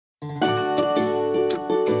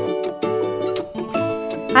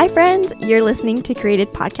Hi friends, you're listening to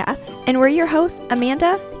Created Podcast, and we're your hosts,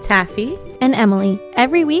 Amanda, Taffie, and Emily.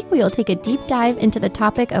 Every week we will take a deep dive into the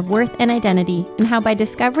topic of worth and identity, and how by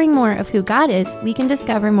discovering more of who God is, we can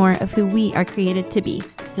discover more of who we are created to be.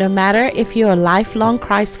 No matter if you're a lifelong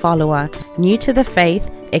Christ follower, new to the faith,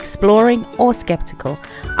 exploring, or skeptical,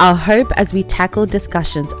 our hope as we tackle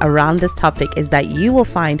discussions around this topic is that you will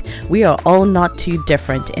find we are all not too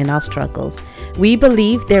different in our struggles. We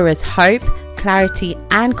believe there is hope, clarity,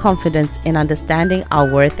 and confidence in understanding our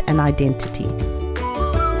worth and identity.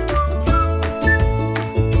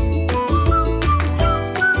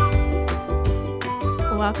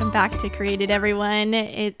 Welcome back to Created, everyone.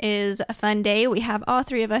 It is a fun day. We have all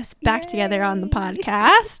three of us back together on the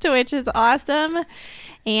podcast, which is awesome.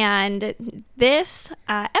 And this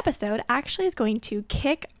episode actually is going to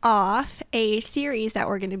kick off a series that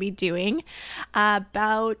we're going to be doing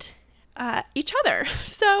about each other.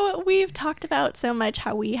 So we've talked about so much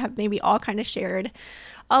how we have maybe all kind of shared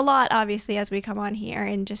a lot, obviously, as we come on here,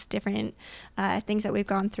 and just different things that we've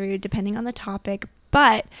gone through depending on the topic.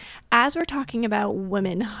 But as we're talking about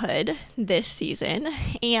womanhood this season,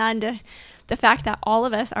 and the fact that all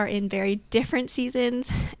of us are in very different seasons,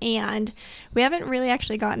 and we haven't really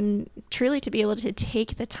actually gotten truly to be able to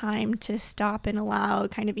take the time to stop and allow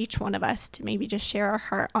kind of each one of us to maybe just share our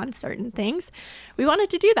heart on certain things, we wanted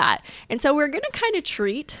to do that. And so we're going to kind of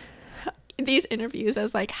treat these interviews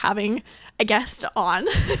as like having a guest on.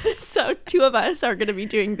 So two of us are going to be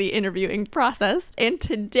doing the interviewing process, and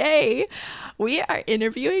today we are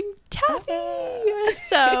interviewing Taffie.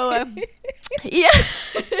 So yeah,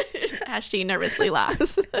 as she nervously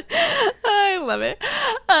laughs. I love it.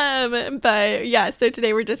 But yeah, so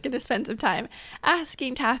today we're just going to spend some time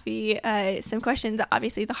asking Taffie some questions.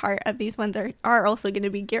 Obviously the heart of these ones are also going to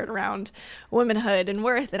be geared around womanhood and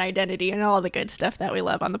worth and identity and all the good stuff that we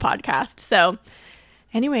love on the podcast. So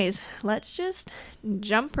anyways, let's just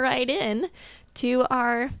jump right in to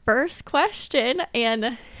our first question.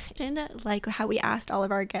 And like how we asked all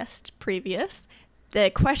of our guests previous, the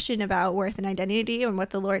question about worth and identity and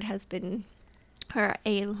what the Lord has been, or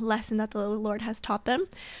a lesson that the Lord has taught them.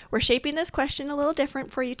 We're shaping this question a little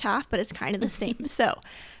different for you, Taff, but it's kind of the same. So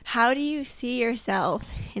how do you see yourself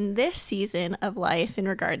in this season of life in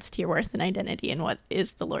regards to your worth and identity, and what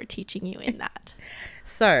is the Lord teaching you in that?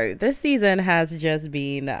 So this season has just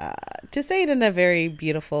been, to say it in a very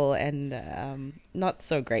beautiful and not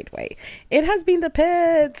so great way, it has been the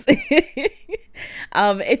pits.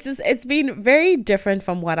 It's been very different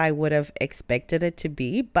from what I would have expected it to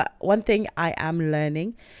be. But one thing I am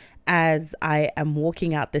learning as I am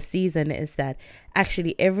walking out the season is that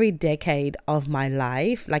actually every decade of my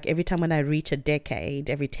life, like every time when I reach a decade,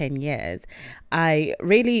 every 10 years, I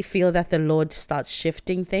really feel that the Lord starts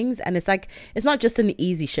shifting things. And it's like, it's not just an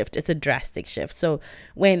easy shift, it's a drastic shift. So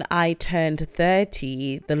when I turned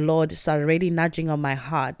 30, the Lord started really nudging on my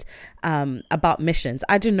heart about missions.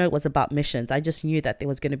 I didn't know it was about missions. I just knew that there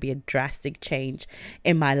was going to be a drastic change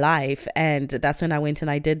in my life. And that's when I went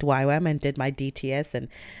and I did YWAM and did my DTS. And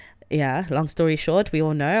yeah, long story short, we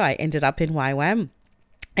all know I ended up in YWAM,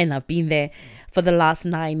 and I've been there for the last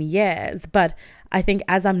 9 years. But I think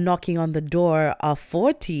as I'm knocking on the door of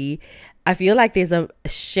 40, I feel like there's a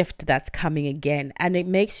shift that's coming again, and it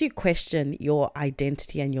makes you question your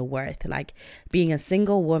identity and your worth. Like being a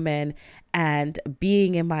single woman and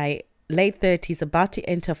being in my late 30s, about to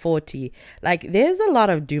enter 40, like there's a lot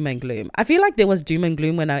of doom and gloom. I feel like there was doom and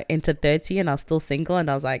gloom when I entered 30 and I was still single,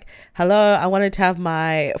 and I was like, hello, I wanted to have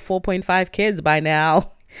my 4.5 kids by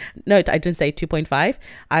now. No, I didn't say 2.5.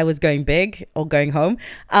 I was going big or going home.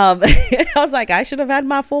 I was like, I should have had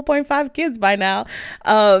my 4.5 kids by now.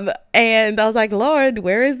 And I was like, Lord,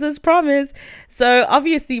 where is this promise? So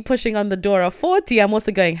obviously pushing on the door of 40, I'm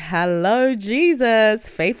also going, hello, Jesus,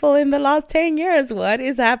 faithful in the last 10 years. What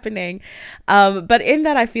is happening? But in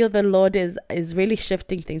that, I feel the Lord is really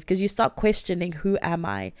shifting things, because you start questioning, who am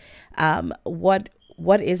I?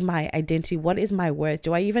 What is my identity? What is my worth?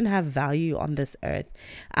 Do I even have value on this earth?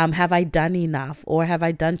 Have I done enough, or have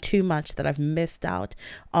I done too much that I've missed out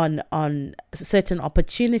on certain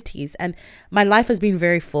opportunities? And my life has been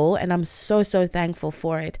very full, and I'm so thankful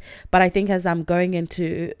for it. But I think as I'm going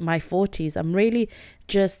into my 40s, I'm really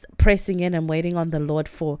just pressing in and waiting on the Lord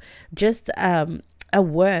for just a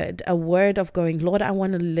word of going, Lord, I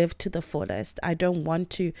want to live to the fullest. I don't want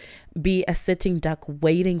to be a sitting duck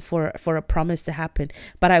waiting for a promise to happen,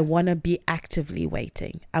 but I want to be actively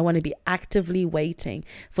waiting. I want to be actively waiting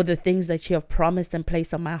for the things that you have promised and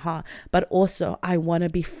placed on my heart. But also I want to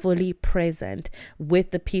be fully present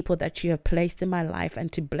with the people that you have placed in my life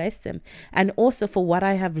and to bless them. And also for what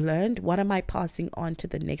I have learned, what am I passing on to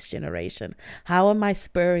the next generation? How am I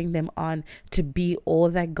spurring them on to be all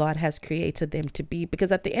that God has created them to be?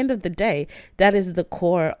 Because at the end of the day, that is the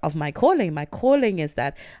core of my calling. My calling is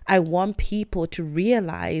that I want people to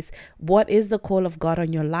realize what is the call of God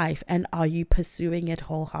on your life, and are you pursuing it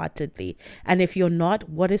wholeheartedly? And if you're not,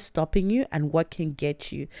 what is stopping you and what can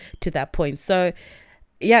get you to that point? So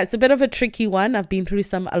yeah, it's a bit of a tricky one. I've been through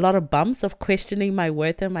a lot of bumps of questioning my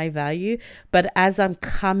worth and my value. But as I'm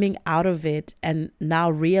coming out of it and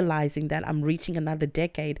now realizing that I'm reaching another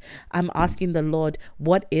decade, I'm asking the Lord,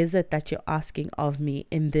 what is it that you're asking of me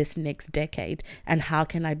in this next decade? And how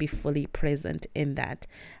can I be fully present in that?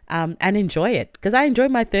 And enjoy it, because I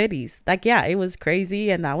enjoyed my 30s. Like, yeah, it was crazy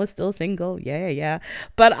and I was still single. Yeah.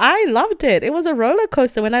 But I loved it. It was a roller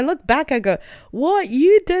coaster. When I look back, I go, what?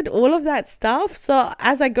 You did all of that stuff? So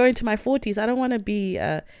as I go into my 40s, I don't want to be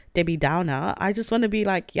Debbie Downer. I just want to be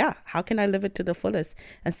like, yeah, how can I live it to the fullest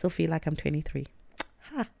and still feel like I'm 23?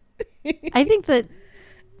 I think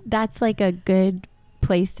that's like a good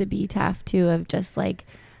place to be, Taff, too, of just like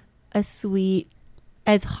a sweet,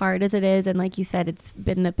 as hard as it is, and like you said, it's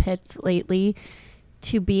been the pits lately,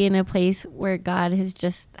 to be in a place where God is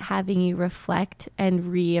just having you reflect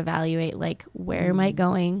and reevaluate, like, where am I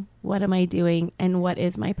going? What am I doing? And what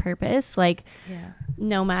is my purpose? Like,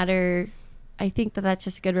 no matter, I think that's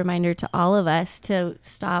just a good reminder to all of us to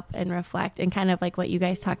stop and reflect, and kind of like what you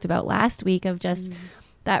guys talked about last week of just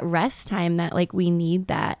that rest time, that like we need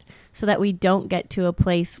that so that we don't get to a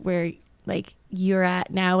place where like you're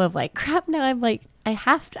at now of like, crap, now I'm like,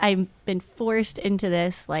 I've been forced into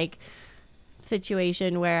this like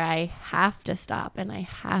situation where I have to stop and I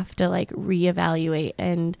have to like reevaluate,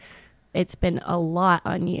 and it's been a lot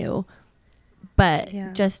on you. But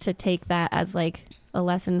just to take that as like a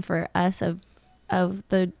lesson for us of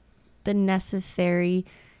the necessary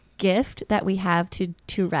gift that we have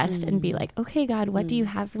to rest and be like, okay, God, what do you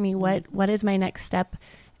have for me? What is my next step?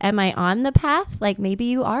 Am I on the path? Like, maybe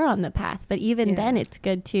you are on the path, but even then it's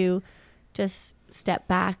good to just step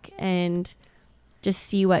back and just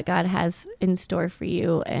see what God has in store for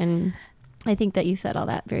you. And I think that you said all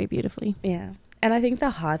that very beautifully. Yeah. And I think the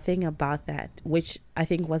hard thing about that, which I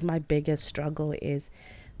think was my biggest struggle, is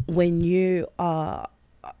when you are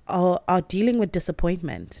dealing with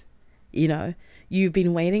disappointment. You know, you've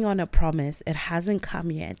been waiting on a promise, it hasn't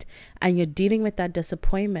come yet, and you're dealing with that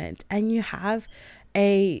disappointment, and you have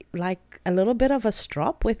a little bit of a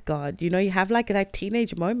strop with God. You know, you have like that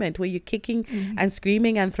teenage moment where you're kicking and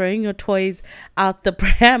screaming and throwing your toys out the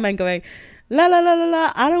pram and going, la la la la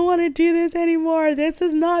la, I don't want to do this anymore, this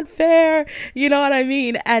is not fair, you know what I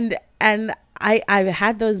mean? And I've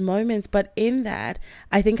had those moments, but in that,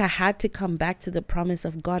 I think I had to come back to the promise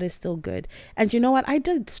of God is still good. And you know what? I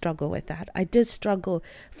did struggle with that. I did struggle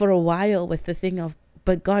for a while with the thing of,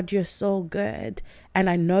 but God, you're so good. And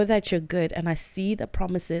I know that you're good. And I see the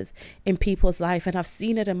promises in people's life. And I've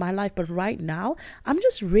seen it in my life. But right now, I'm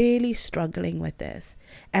just really struggling with this.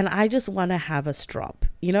 And I just want to have a strop.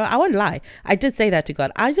 You know, I won't lie. I did say that to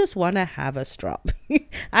God. I just want to have a strop.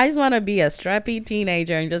 I just want to be a strappy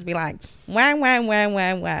teenager and just be like, wah, wah, wah,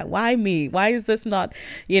 wah, wah. Why me? Why is this not,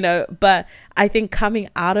 you know? But I think coming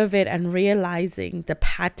out of it and realizing the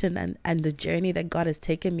pattern and the journey that God has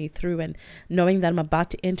taken me through, and knowing that I'm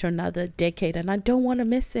about to enter another decade, and I don't want to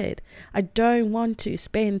miss it. I don't want to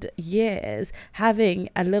spend years having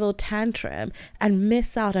a little tantrum and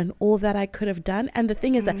miss out on all that I could have done. And the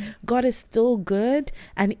thing is that God is still good.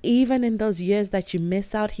 And even in those years that you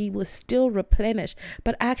miss out, he will still replenish.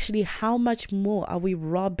 But actually, how much more are we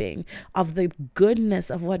robbing of the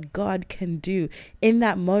goodness of what God can do in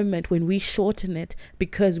that moment when we shorten it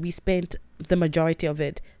because we spent the majority of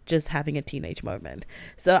it just having a teenage moment?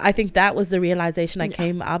 So I think that was the realization I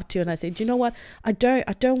came up to, and I said, you know what, I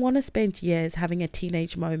don't want to spend years having a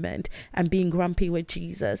teenage moment and being grumpy with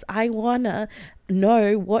Jesus. I want to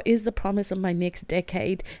know what is the promise of my next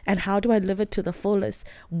decade, and how do I live it to the fullest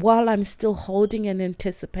while I'm still holding in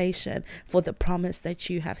anticipation for the promise that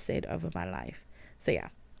you have said over my life. So yeah,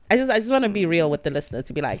 I just want to be real with the listeners,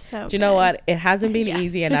 to be like, do you know what? It hasn't been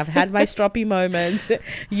easy, and I've had my stroppy moments.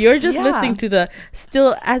 You're just listening to the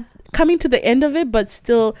still coming to the end of it, but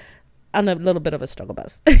still on a little bit of a struggle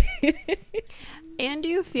bus. And do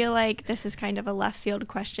you feel like this is kind of a left field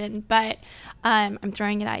question, but I'm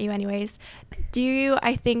throwing it at you anyways.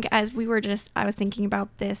 I think I was thinking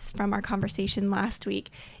about this from our conversation last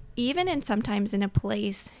week, even in sometimes in a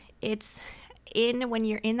place, when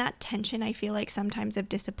you're in that tension, I feel like sometimes of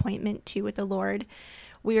disappointment too with the Lord.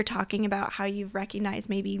 We were talking about how you've recognized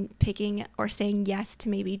maybe picking or saying yes to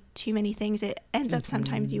maybe too many things. It ends up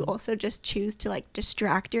sometimes you also just choose to like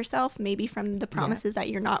distract yourself maybe from the promises that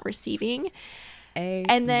you're not receiving.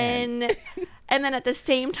 Amen. And then at the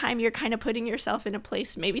same time, you're kind of putting yourself in a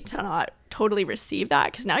place maybe to not totally receive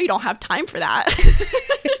that because now you don't have time for that.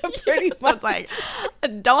 Pretty So much. it's like,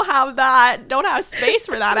 don't have space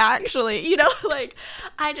for that actually. Like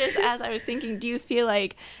as I was thinking, do you feel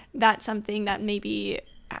like that's something that maybe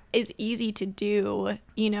is easy to do,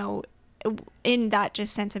 in that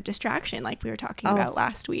just sense of distraction like we were talking about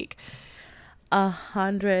last week?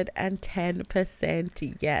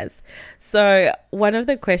 110% yes. So one of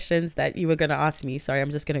the questions that you were going to ask me, sorry,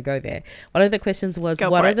 I'm just going to go there. One of the questions was,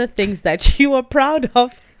 what are the things that you are proud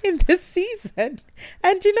of in this season?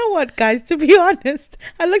 And you know what, guys, to be honest,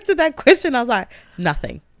 I looked at that question, I was like,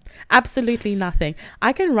 nothing. Absolutely nothing.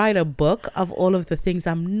 I can write a book of all of the things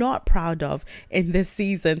I'm not proud of in this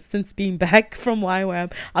season since being back from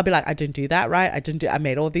YWAM. I'll be like, I didn't do that right. I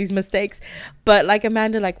made all these mistakes. But like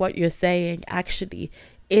Amanda, like what you're saying, actually,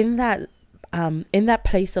 in that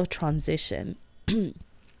place of transition and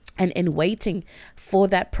in waiting for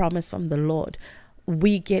that promise from the Lord,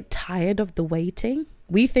 we get tired of the waiting.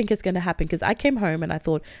 We think it's going to happen because I came home and I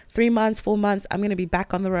thought 3 months, 4 months, I'm going to be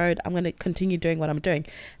back on the road. I'm going to continue doing what I'm doing.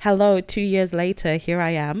 Hello, 2 years later, here I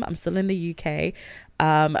am. I'm still in the UK.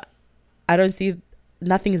 I don't see,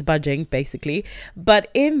 nothing is budging basically. But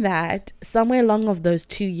in that, somewhere along of those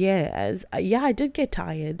 2 years, I did get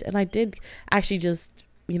tired and I did actually just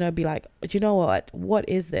be like, do you know what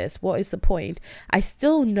is this? What is the point? I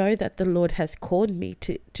still know that the Lord has called me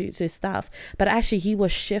to stuff, but actually he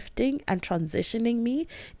was shifting and transitioning me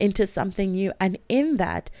into something new. And in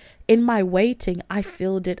my waiting, I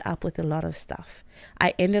filled it up with a lot of stuff.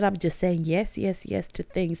 I ended up just saying yes to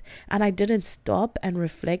things, and I didn't stop and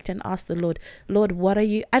reflect and ask the Lord, what are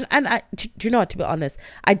you, and I, do you know what, to be honest,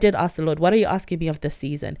 I did ask the Lord, what are you asking me of this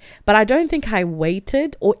season? But I don't think I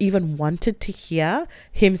waited or even wanted to hear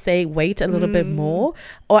him say wait a little bit more,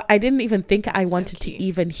 or I didn't even think I wanted to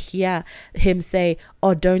even hear him say,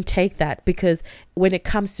 oh, don't take that, because when it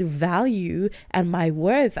comes to value and my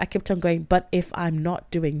worth, I kept on going, but if I'm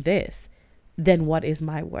not doing this, then what is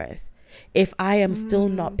my worth? If I am still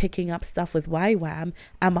not picking up stuff with YWAM,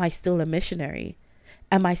 am I still a missionary?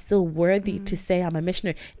 Am I still worthy to say I'm a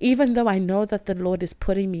missionary? Even though I know that the Lord is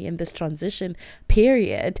putting me in this transition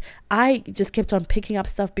period, I just kept on picking up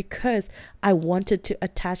stuff because I wanted to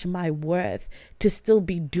attach my worth to still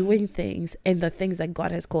be doing things in the things that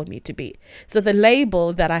God has called me to be. So the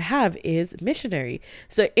label that I have is missionary.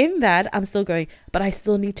 So in that, I'm still going, but I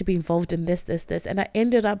still need to be involved in this. And I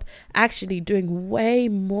ended up actually doing way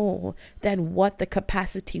more than what the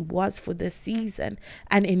capacity was for this season.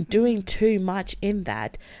 And in doing too much in that,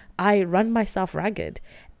 I run myself ragged.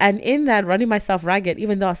 And in that running myself ragged,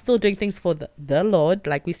 even though I was still doing things for the Lord,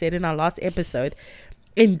 like we said in our last episode,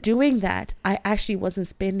 in doing that, I actually wasn't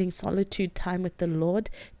spending solitude time with the Lord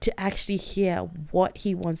to actually hear what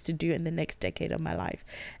he wants to do in the next decade of my life.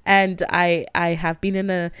 And I have been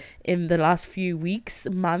in the last few weeks,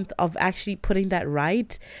 month of actually putting that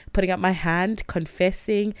right, putting up my hand,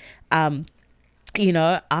 confessing, asking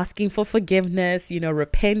for forgiveness,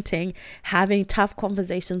 repenting, having tough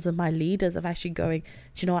conversations with my leaders of actually going, do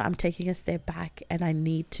you know what, I'm taking a step back and I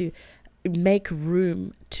need to make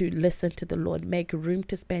room to listen to the Lord, make room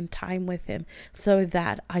to spend time with him so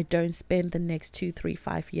that I don't spend the next 2, 3,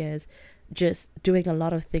 5 years just doing a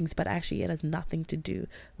lot of things, but actually it has nothing to do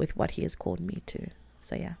with what he has called me to.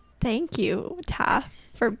 So yeah. Thank you,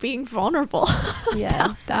 Taff, for being vulnerable.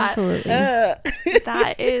 Yes, that. absolutely.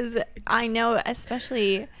 That is, I know,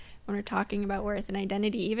 especially when we're talking about worth and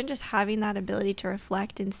identity, even just having that ability to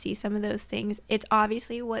reflect and see some of those things, it's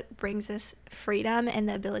obviously what brings us freedom and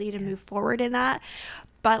the ability to move forward in that.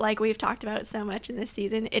 But like we've talked about so much in this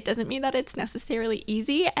season, it doesn't mean that it's necessarily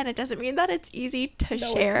easy, and it doesn't mean that it's easy to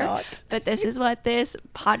share. It's not. But this is what this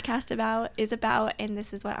podcast is about, and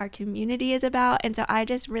this is what our community is about. And so I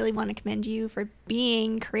just really want to commend you for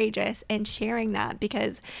being courageous and sharing that,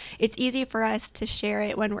 because it's easy for us to share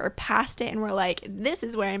it when we're past it and we're like, this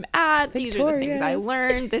is where I'm at. These are the things I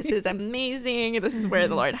learned. This is amazing. This is where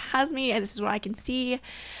the Lord has me, and this is what I can see.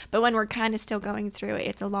 But when we're kind of still going through it,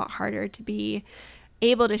 it's a lot harder to be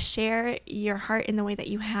able to share your heart in the way that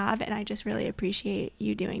you have, and I just really appreciate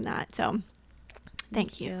you doing that. So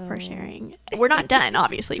Thank you for sharing. We're not done,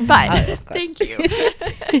 obviously, but thank you.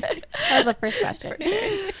 That was the first question.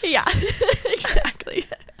 Yeah, exactly.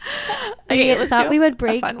 Okay, let's thought do we would a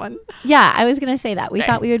break. fun one. Yeah, I was gonna say that. We Okay.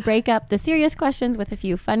 thought we would break up the serious questions with a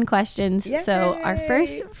few fun questions. So our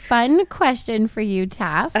first Yay. fun question for you,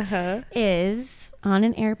 Taff, Uh-huh. is on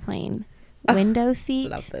an airplane, window seat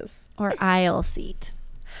Love this. or aisle seat?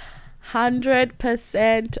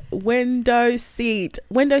 100% window seat.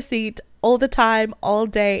 Window seat all the time, all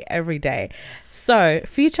day, every day. So,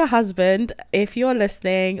 future husband, if you're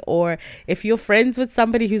listening, or if you're friends with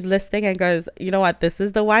somebody who's listening and goes, you know what, this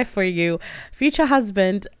is the wife for you, future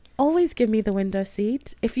husband, always give me the window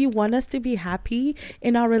seat. If you want us to be happy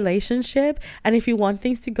in our relationship, and if you want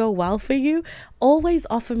things to go well for you, always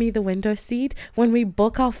offer me the window seat. When we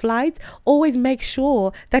book our flights, always make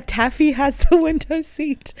sure that Taffie has the window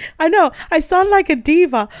seat. I know I sound like a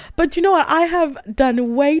diva, but you know what? I have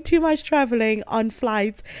done way too much traveling on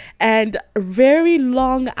flights and very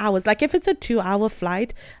long hours. Like if it's a 2-hour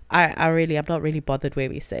flight, I'm not really bothered where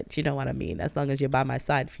we sit. You know what I mean? As long as you're by my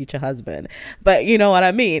side, future husband. But you know what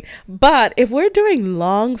I mean? But if we're doing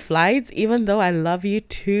long flights, even though I love you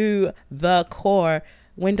to the core,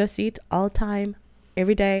 window seat all time,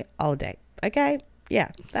 every day, all day. Okay?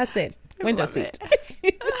 Yeah, that's it. Window Love seat.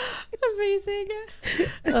 Amazing.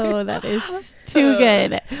 Oh, that is too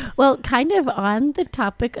good. Well, kind of on the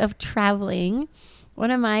topic of traveling,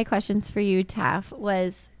 one of my questions for you, Taff,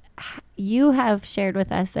 was you have shared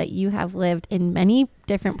with us that you have lived in many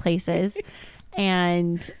different places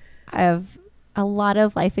and have a lot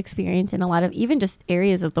of life experience in a lot of even just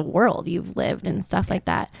areas of the world you've lived and stuff like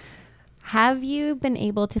that. Have you been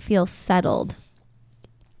able to feel settled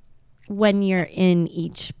when you're in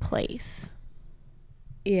each place?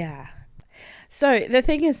 Yeah. So the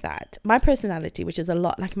thing is that my personality, which is a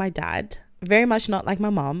lot like my dad, very much not like my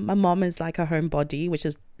mom. My mom is like a homebody, which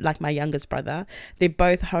is like my youngest brother. They're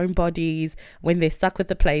both homebodies. When they're stuck with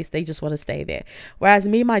the place, they just want to stay there. Whereas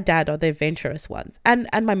me and my dad are the adventurous ones. And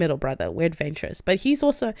my middle brother, we're adventurous. But he's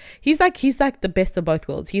like the best of both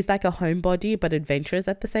worlds. He's like a homebody, but adventurous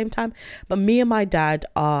at the same time. But me and my dad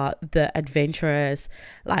are the adventurous.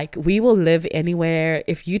 Like we will live anywhere.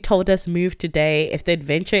 If you told us move today, if the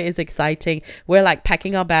adventure is exciting, we're like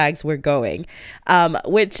packing our bags, we're going.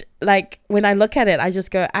 Which like when I look at it, I just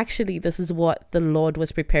go, actually, this is what the Lord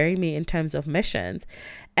was preparing me in terms of missions.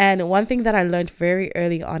 And one thing that I learned very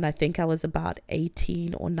early on, I think I was about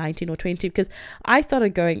 18 or 19 or 20, because I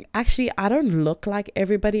started going, actually, I don't look like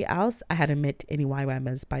everybody else. I hadn't met any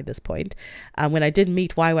YWAMers by this point. When I did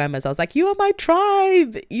meet YWAMers, I was like, you are my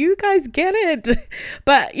tribe. You guys get it.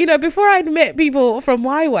 But, you know, before I'd met people from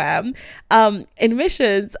YWAM in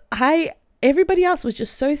missions, everybody else was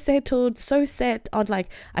just so settled, so set on like,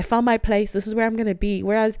 I found my place. This is where I'm going to be.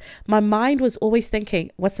 Whereas my mind was always thinking,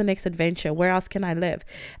 what's the next adventure? Where else can I live?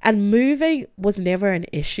 And moving was never an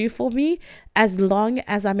issue for me. As long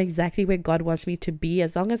as I'm exactly where God wants me to be,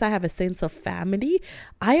 as long as I have a sense of family,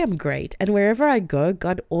 I am great. And wherever I go,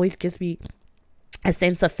 God always gives me a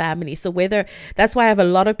sense of family. So that's why I have a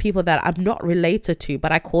lot of people that I'm not related to,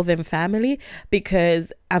 but I call them family,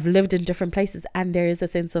 because I've lived in different places and there is a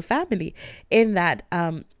sense of family in that.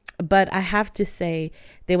 But I have to say,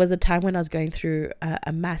 there was a time when I was going through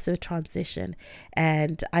a massive transition.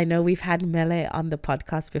 And I know we've had Mele on the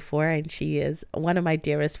podcast before, and she is one of my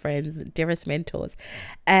dearest friends, dearest mentors.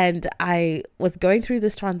 And I was going through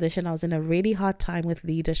this transition. I was in a really hard time with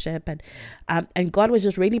leadership, and God was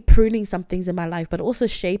just really pruning some things in my life, but also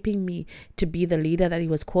shaping me to be the leader that He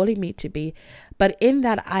was calling me to be. But in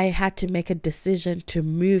that, I had to make a decision to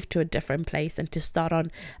move to a different place and to start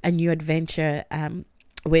on a new adventure,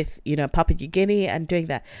 with, you know, Papua New Guinea and doing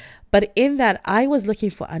that. But in that, I was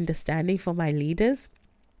looking for understanding for my leaders.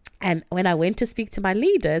 And when I went to speak to my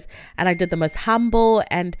leaders, and I did the most humble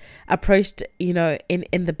and approached, you know,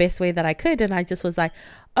 in the best way that I could. And I just was like,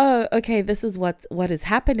 oh, okay, this is what is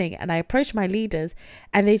happening. And I approached my leaders,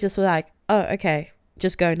 and they just were like, oh, okay,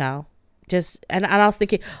 just go now. And I was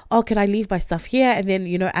thinking, oh, can I leave my stuff here? And then,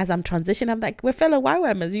 you know, as I'm transitioning, I'm like, we're fellow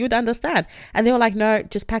YWAMers, you would understand. And they were like, no,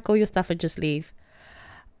 just pack all your stuff and just leave.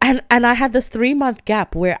 And I had this 3-month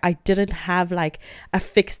gap where I didn't have like a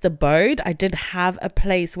fixed abode. I didn't have a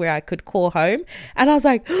place where I could call home. And I was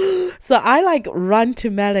like, so I like run to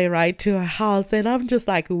Mele, right, to her house. And I'm just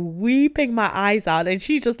like weeping my eyes out. And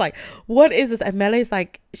she's just like, what is this? And Mele's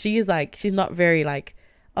like, she's not very like,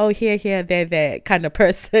 oh, here, there kind of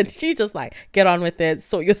person. She just like, get on with it,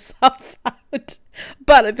 sort yourself out.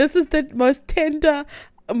 But this is the most tender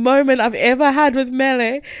moment I've ever had with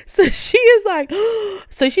Mele. So she is like,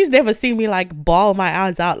 so she's never seen me like bawl my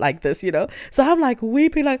eyes out like this, you know. So I'm like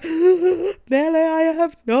weeping, like, Mele, I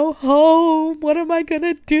have no home. What am I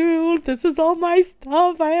gonna do? This is all my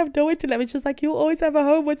stuff. I have nowhere to live. It's just like, you always have a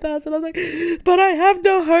home with us. And I was like, but I have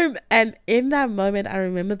no home. And in that moment, I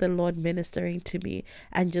remember the Lord ministering to me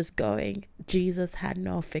and just going, Jesus had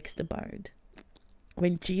no fixed abode.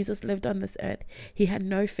 When Jesus lived on this earth, he had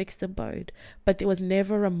no fixed abode, but there was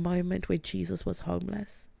never a moment where Jesus was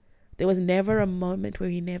homeless. There was never a moment where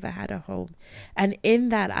he never had a home. And in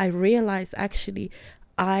that, I realized actually,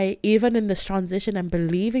 even in this transition and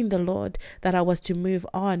believing the Lord that I was to move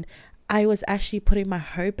on, I was actually putting my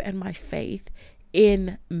hope and my faith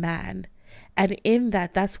in man. And in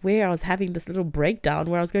that, that's where I was having this little breakdown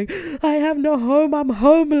where I was going, I have no home, I'm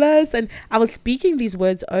homeless. And I was speaking these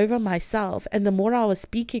words over myself. And the more I was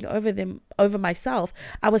speaking over myself,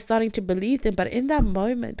 I was starting to believe them. But in that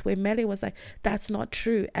moment where Mele was like, that's not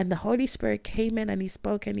true. And the Holy Spirit came in and he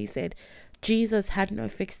spoke and he said, Jesus had no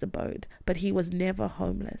fixed abode, but he was never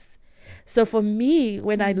homeless. So for me,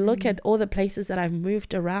 when I look at all the places that I've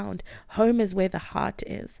moved around, home is where the heart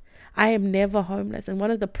is. I am never homeless. And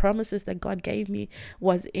one of the promises that God gave me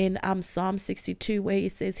was in Psalm 62, where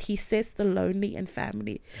it says he sets the lonely in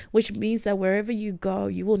family, which means that wherever you go,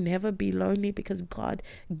 you will never be lonely because God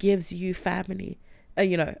gives you family.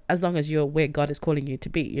 You know, as long as you're where God is calling you to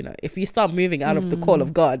be. You know, if you start moving out of the call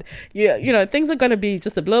of God, you know, things are going to be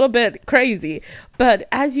just a little bit crazy. But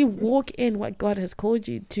as you walk in what God has called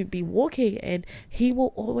you to be walking in, he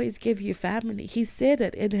will always give you family. He said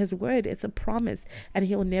it in his word. It's a promise, and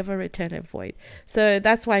he'll never return it void. So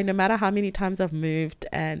that's why no matter how many times I've moved,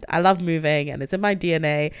 and I love moving and it's in my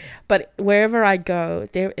DNA, but wherever I go,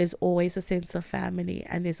 there is always a sense of family,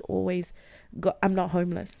 and there's always I'm not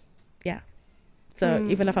homeless. Yeah. So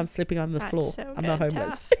even if I'm sleeping on the floor, so I'm not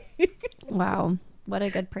homeless. Wow. What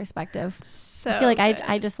a good perspective. So I feel like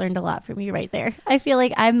I just learned a lot from you right there. I feel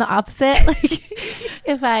like I'm the opposite. Like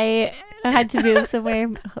if I had to move somewhere,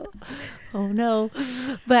 oh no.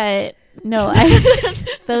 But no,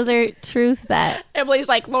 those are truths that Emily's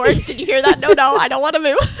like, Lord, did you hear that? No, I don't want to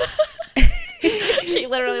move. She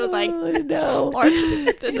literally was like, no. Lord,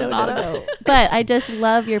 this is not no. But I just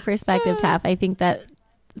love your perspective, Taff. I think that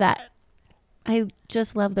I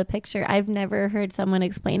just love the picture. I've never heard someone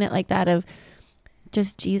explain it like that, of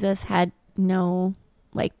just Jesus had no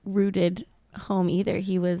like rooted home either.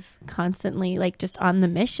 He was constantly like just on the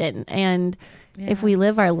mission. And if we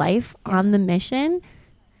live our life on the mission,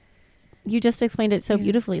 you just explained it so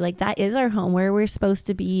beautifully. Like that is our home. Where we're supposed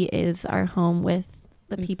to be is our home with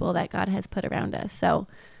the people that God has put around us. So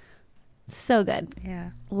good.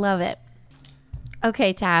 Yeah. Love it.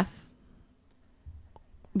 Okay, Taff.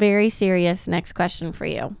 Very serious next question for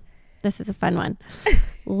you. This is a fun one.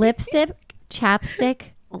 Lipstick, chapstick,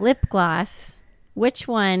 lip gloss. Which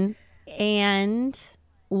one and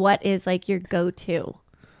what is like your go-to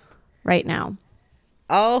right now?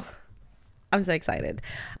 Oh, I'm so excited.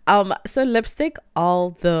 So lipstick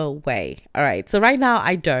all the way. All right. So right now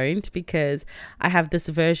I don't, because I have this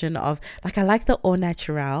version of like, I like the au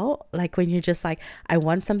naturel. Like when you're just like, I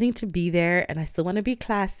want something to be there and I still want to be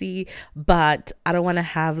classy, but I don't want to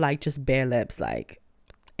have like just bare lips. Like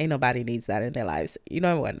ain't nobody needs that in their lives. You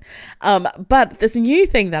know what? But this new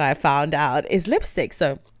thing that I found out is lipstick.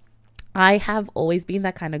 So I have always been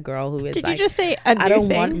that kind of girl who is Did like, you just say a new I don't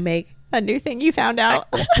thing? want make a new thing you found out?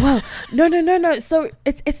 Well, no. So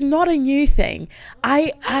it's not a new thing.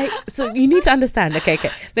 So you need to understand. Okay.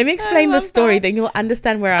 Let me explain the story, then you'll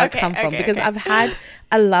understand where I come from, because I've had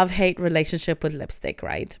a love-hate relationship with lipstick,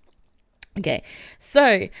 right? Okay.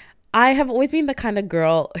 So I have always been the kind of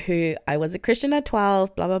girl who, I was a Christian at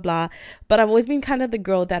 12, blah, blah, blah. But I've always been kind of the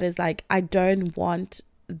girl that is like, I don't want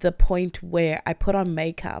the point where I put on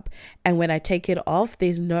makeup and when I take it off,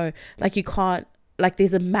 there's no, like you can't, like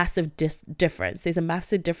there's a massive difference. There's a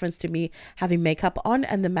massive difference to me having makeup on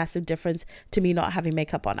and the massive difference to me not having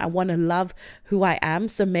makeup on. I want to love who I am.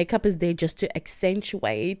 So makeup is there just to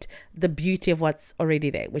accentuate the beauty of what's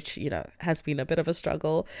already there, which, you know, has been a bit of a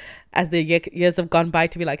struggle as the years have gone by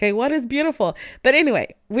to be like, hey, what is beautiful? But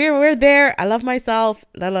anyway, we're there. I love myself.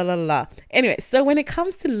 La, la, la, la. Anyway, so when it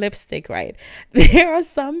comes to lipstick, right, there are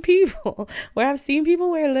some people where I've seen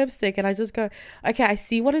people wear lipstick and I just go, okay, I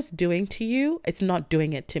see what it's doing to you. It's not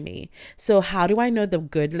doing it to me. So how do I know the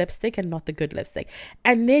good lipstick and not the good lipstick?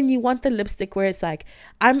 And then you want the lipstick where it's like,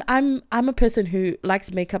 I'm a person who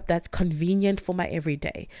likes makeup that's convenient for my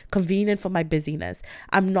everyday, convenient for my busyness.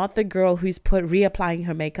 I'm not the girl who's reapplying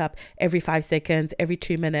her makeup every 5 seconds, every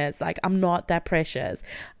 2 minutes. Like, I'm not that precious.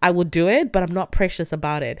 I will do it, but I'm not precious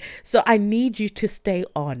about it. So I need you to stay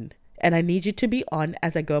on. And I need you to be on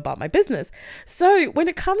as I go about my business. So when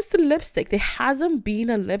it comes to lipstick, there hasn't been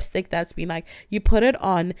a lipstick that's been like, you put it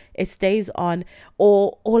on, it stays on,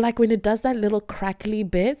 or like when it does that little crackly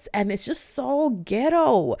bits and it's just so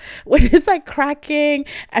ghetto. When it's like cracking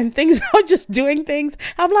and things are just doing things.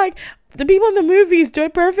 I'm like, the people in the movies do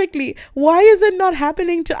it perfectly. Why is it not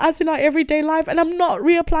happening to us in our everyday life? And I'm not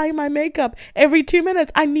reapplying my makeup every 2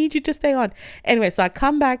 minutes. I need you to stay on. Anyway, so I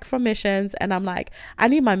come back from missions and I'm like, I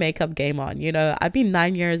need my makeup game on. You know, I've been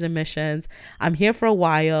 9 years in missions. I'm here for a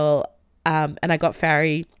while. And I got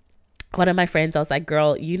Farry, one of my friends. I was like,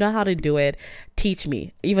 girl, you know how to do it. Teach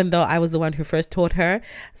me, even though I was the one who first taught her.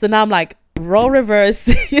 So now I'm like, role reverse.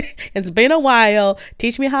 It's been a while.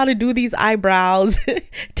 Teach me how to do these eyebrows.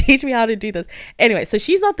 Teach me how to do this. Anyway, so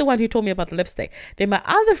she's not the one who told me about the lipstick. Then my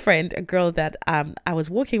other friend, a girl that I was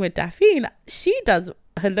working with, Taffie, she does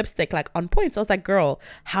her lipstick like on point. So I was like, girl,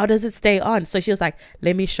 how does it stay on? So she was like,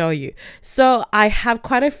 let me show you. So I have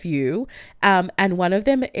quite a few, and one of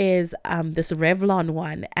them is this Revlon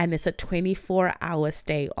one, and it's a 24-hour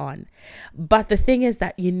stay on. But the thing is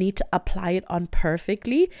that you need to apply it on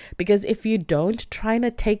perfectly, because if you don't, trying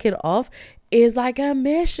to take it off is like a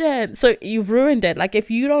mission. So you've ruined it. Like,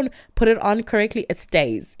 if you don't put it on correctly, it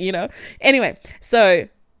stays, you know. Anyway, so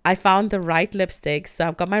I found the right lipstick. So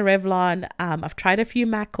I've got my Revlon. I've tried a few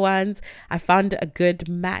MAC ones. I found a good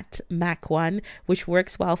matte MAC one, which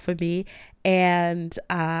works well for me. And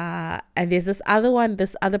there's this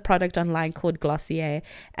other product online called Glossier,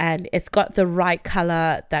 and it's got the right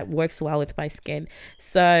color that works well with my skin.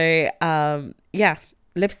 So yeah,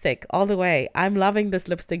 lipstick all the way. I'm loving this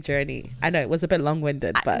lipstick journey. I know it was a bit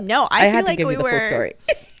long-winded, but no, I had feel to like give we you the full were story.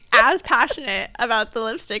 as passionate about the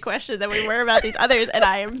lipstick question than we were about these others, and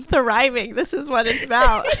I am thriving. This is what it's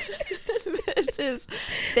about. this is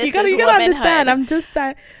you gotta understand. I'm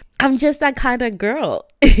just that kind of girl.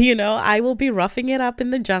 You know, I will be roughing it up in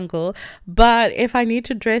the jungle, but if I need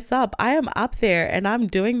to dress up, I am up there and I'm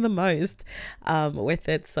doing the most with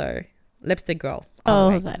it. So lipstick girl.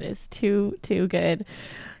 Oh, that is too good.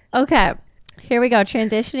 Okay, here we go.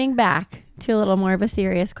 Transitioning back to a little more of a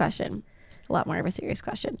serious question. A lot more of a serious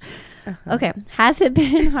question. Okay. Has it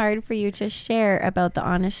been hard for you to share about the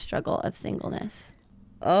honest struggle of singleness?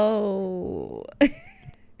 Oh,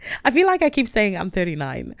 I feel like I keep saying I'm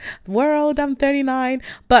 39. World, I'm 39.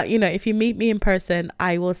 But, you know, if you meet me in person,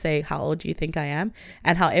 I will say, how old do you think I am?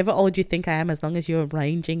 And however old you think I am, as long as you're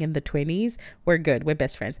ranging in the 20s, we're good. We're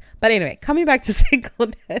best friends. But anyway, coming back to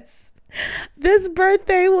singleness. This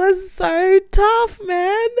birthday was so tough,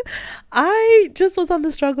 man. I just was on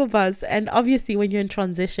the struggle bus. And obviously, when you're in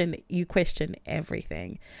transition, you question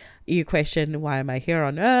everything. You question, why am I here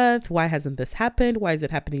on earth? Why hasn't this happened? Why is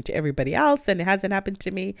it happening to everybody else and it hasn't happened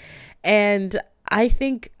to me? And I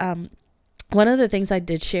think one of the things I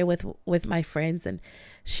did share with my friends, and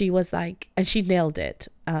she was like, and she nailed it.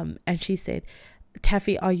 And she said,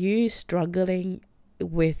 Taffie, are you struggling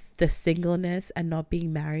with the singleness and not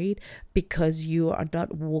being married because you are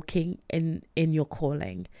not walking in your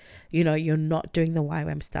calling? You know, you're not doing the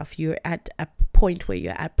YWAM stuff. You're at a point where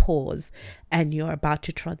you're at pause and you're about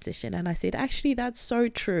to transition. And I said, actually, that's so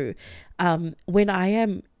true. When I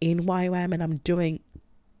am in YWAM and I'm doing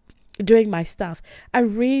my stuff, I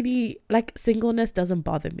really, like, singleness doesn't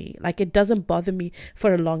bother me. Like, it doesn't bother me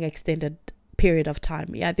for a long extended period of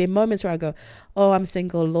time. Yeah, there are moments where I go, oh, I'm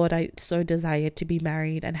single, Lord, I so desire to be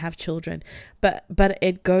married and have children, but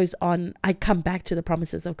it goes on. I come back to the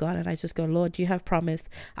promises of God and I just go, Lord, you have promised,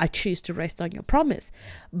 I choose to rest on your promise.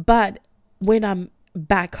 But when I'm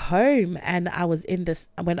back home and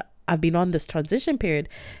when I've been on this transition period,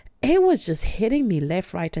 it was just hitting me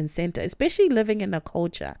left, right and center, especially living in a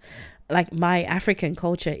culture like my African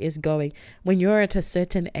culture is going, when you're at a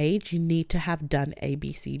certain age, you need to have done A,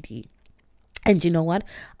 B, C, D. And you know what?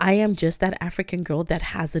 I am just that African girl that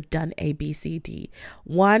hasn't done A, B, C, D.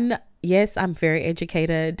 One, yes, I'm very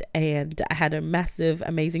educated and I had a massive,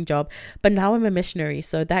 amazing job, but now I'm a missionary.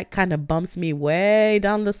 So that kind of bumps me way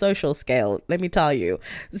down the social scale, let me tell you.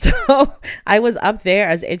 So I was up there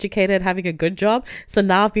as educated, having a good job. So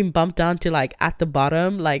now I've been bumped down to like at the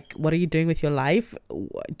bottom. Like, what are you doing with your life?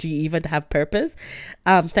 Do you even have purpose?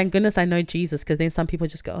 Thank goodness I know Jesus, because then some people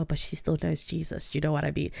just go, oh, but she still knows Jesus. Do you know what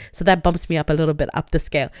I mean? So that bumps me up a little bit up the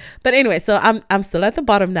scale. But anyway, so I'm still at the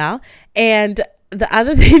bottom now. And the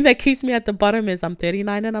other thing that keeps me at the bottom is I'm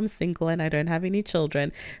 39 and I'm single and I don't have any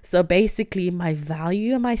children. So basically my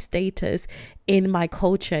value and my status in my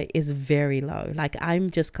culture is very low. Like I'm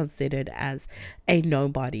just considered as a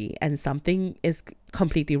nobody, and something is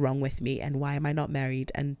completely wrong with me, and why am I not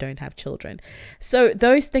married and don't have children? So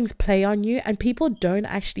those things play on you, and people don't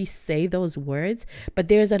actually say those words, but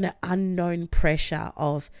there's an unknown pressure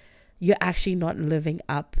of you're actually not living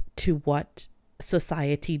up to what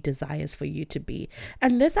society desires for you to be.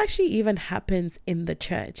 And this actually even happens in the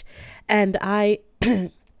church. And I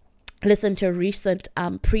listened to a recent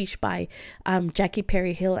preach by Jackie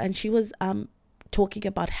Perry Hill, and she was talking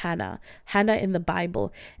about Hannah in the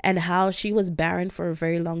Bible, and how she was barren for a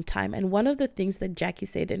very long time. And one of the things that Jackie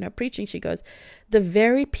said in her preaching, she goes, the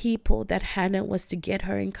very people that Hannah was to get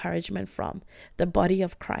her encouragement from, the body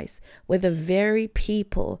of Christ, were the very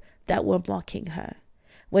people that were mocking her,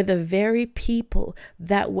 were the very people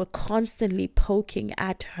that were constantly poking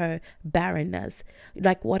at her barrenness.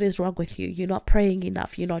 Like, what is wrong with you? You're not praying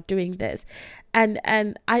enough. You're not doing this. And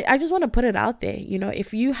I just want to put it out there. You know,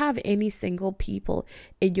 if you have any single people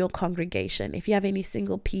in your congregation, if you have any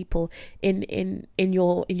single people in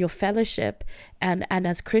your fellowship, and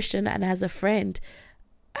as Christian and as a friend,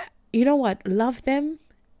 you know what? Love them.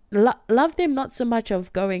 Love them, not so much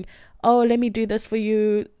of going, oh, let me do this for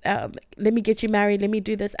you, let me get you married, let me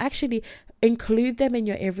do this. Actually, include them in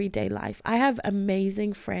your everyday life. I have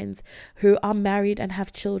amazing friends who are married and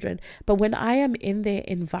have children, but when I am in their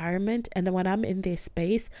environment and when I'm in their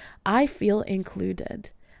space, I feel included.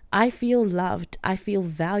 I feel loved. I feel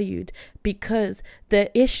valued, because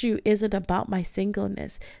the issue isn't about my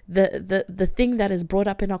singleness. The thing that is brought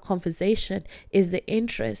up in our conversation is the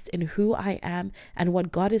interest in who I am and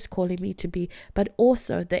what God is calling me to be, but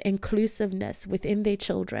also the inclusiveness within their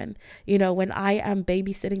children. You know, when I am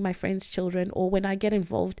babysitting my friends' children, or when I get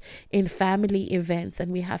involved in family events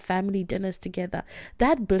and we have family dinners together,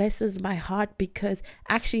 that blesses my heart, because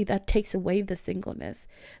actually that takes away the singleness.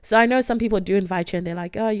 So I know some people do invite you and they're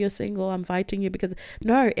like, oh, you're single, I'm inviting you because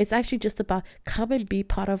no, it's actually just about come and be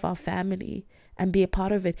part of our family and be a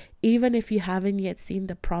part of it. Even if you haven't yet seen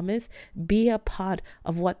the promise, be a part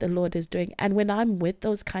of what the Lord is doing. And when I'm with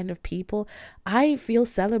those kind of people, I feel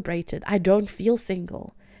celebrated. I don't feel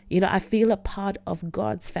single. You know, I feel a part of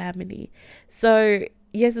God's family. So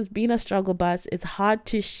yes, it's been a struggle bus. It's hard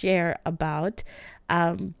to share about,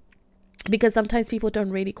 because sometimes people don't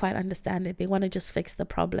really quite understand it. They want to just fix the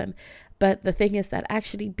problem. But the thing is that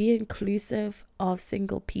actually be inclusive of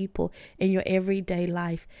single people in your everyday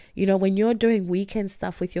life. You know, when you're doing weekend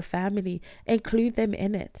stuff with your family, include them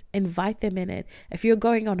in it, invite them in it. If you're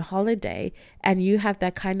going on holiday and you have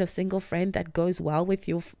that kind of single friend that goes well with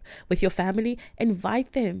your family,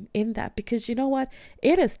 invite them in that, because you know what?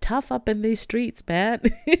 It is tough up in these streets, man.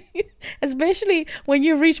 Especially when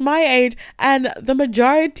you reach my age and the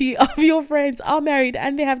majority of your friends are married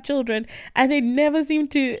and they have children, and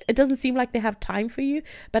it doesn't seem like they have time for you.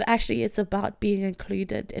 But actually it's about being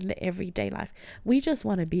included in the everyday life. We just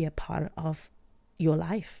want to be a part of your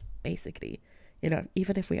life, basically, you know,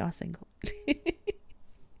 even if we are single.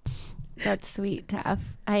 That's sweet, Taff.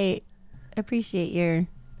 I appreciate your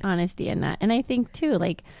honesty in that. And I think too,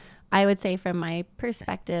 like, I would say from my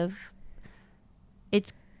perspective,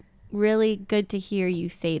 it's really good to hear you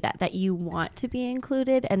say that you want to be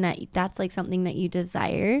included, and that's like something that you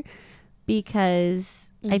desire, because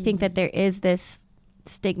I think that there is this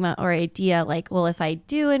stigma or idea like, well, if I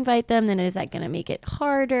do invite them, then is that going to make it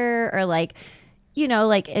harder? Or like, you know,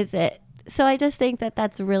 like, is it? So I just think that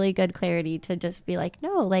that's really good clarity to just be like,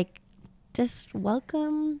 no, like, just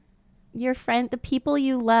welcome your friend, the people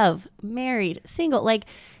you love, married, single. Like,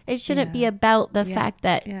 it shouldn't be about the fact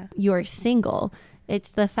that you're single. It's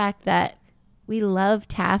the fact that we love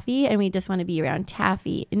Taffie and we just want to be around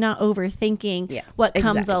Taffie, and not overthinking what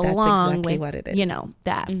comes along that's exactly with what it is. You know,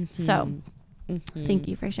 that. So thank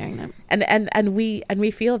you for sharing that. And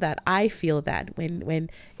we feel that. I feel that when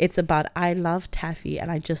it's about, I love Taffie and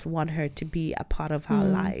I just want her to be a part of our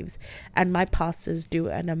lives. And my pastors do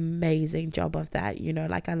an amazing job of that. You know,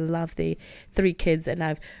 like, I love the 3 kids and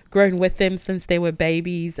I've grown with them since they were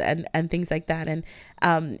babies and things like that. And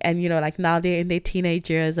you know, like, now they're in their teenage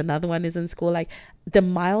years, another one is in school. Like, the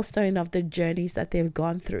milestone of the journeys that they've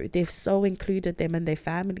gone through, they've so included them and their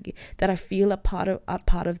family that I feel a part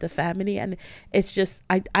of the family. And it's just,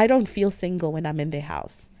 I don't feel single when I'm in their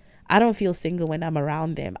house. I don't feel single when I'm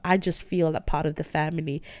around them. I just feel a part of the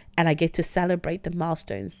family, and I get to celebrate the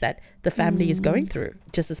milestones that the family is going through,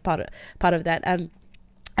 just as part of that. And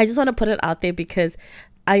I just want to put it out there, because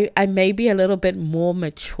I may be a little bit more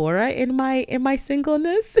mature in my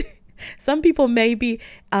singleness. Some people may be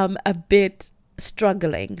a bit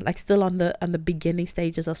struggling, like still on the beginning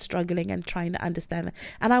stages of struggling and trying to understand that.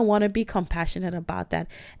 And I want to be compassionate about that.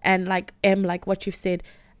 And like like what you've said,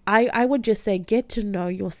 I would just say, get to know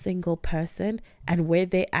your single person and where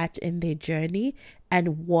they're at in their journey,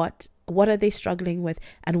 and what are they struggling with,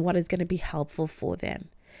 and what is going to be helpful for them.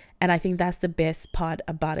 And I think that's the best part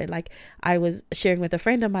about it. Like, I was sharing with a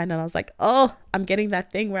friend of mine, and I was like, oh, I'm getting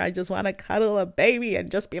that thing where I just want to cuddle a baby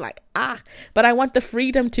and just be like, but I want the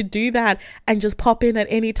freedom to do that and just pop in at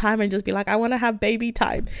any time and just be like, I want to have baby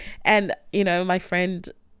time. And, you know, my friend,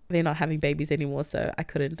 they're not having babies anymore, so I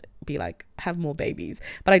couldn't be like, have more babies.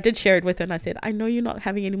 But I did share it with her, and I said, I know you're not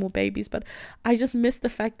having any more babies, but I just miss the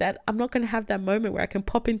fact that I'm not going to have that moment where I can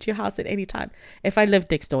pop into your house at any time. If I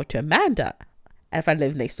lived next door to Amanda, and if I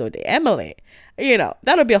live next door to Emily, you know,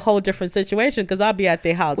 that'll be a whole different situation, because I'll be at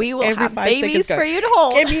their house. We will every have 5 babies seconds for you to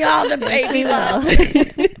hold. Give me all the baby love.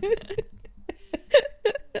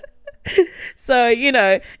 So, you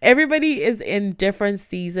know, everybody is in different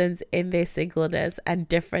seasons in their singleness and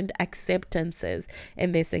different acceptances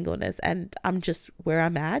in their singleness. And I'm just where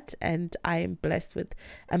I'm at, and I am blessed with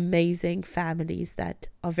amazing families that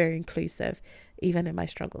are very inclusive, even in my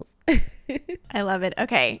struggles. I love it.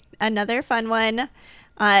 Okay, another fun one.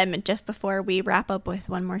 Just before we wrap up with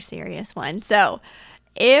one more serious one. So,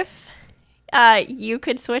 if you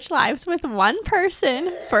could switch lives with one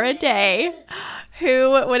person for a day,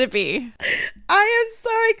 who would it be? I am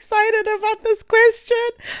so excited about this question.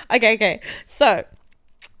 Okay. So,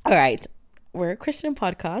 all right, we're a Christian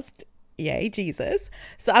podcast. Yay, Jesus.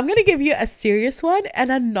 So I'm going to give you a serious one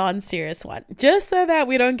and a non-serious one, just so that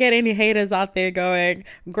we don't get any haters out there going,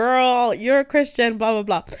 girl, you're a Christian, blah, blah,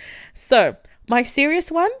 blah. So my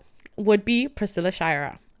serious one would be Priscilla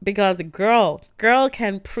Shira, because girl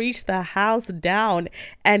can preach the house down.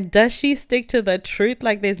 And does she stick to the truth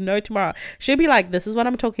like there's no tomorrow? She'll be like, this is what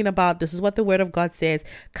I'm talking about. This is what the word of God says.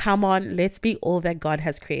 Come on, let's be all that God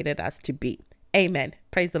has created us to be. Amen.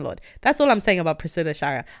 Praise the Lord. That's all I'm saying about Priscilla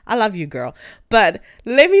Shira. I love you, girl. But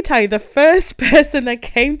let me tell you, the first person that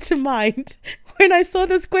came to mind when I saw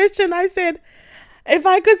this question, I said, if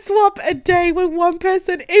I could swap a day with one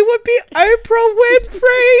person, it would be Oprah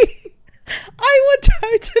Winfrey. I would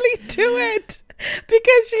totally do it,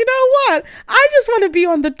 because you know what? I just want to be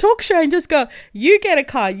on the talk show and just go, you get a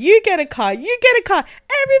car, you get a car, you get a car.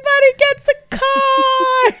 Everybody gets a car.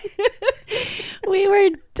 We were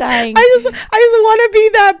dying. I just want to be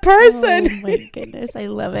that person. Oh my goodness, I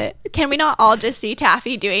love it. Can we not all just see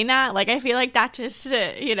Taffie doing that? Like, I feel like that just,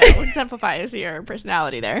 exemplifies your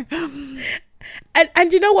personality there.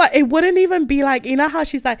 And you know what? It wouldn't even be like, you know how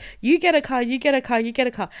she's like, you get a car, you get a car, you get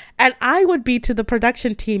a car. And I would be to the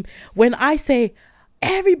production team when I say,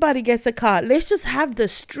 everybody gets a car. Let's just have the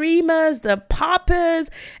streamers, the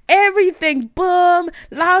poppers, everything. Boom,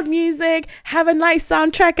 loud music, have a nice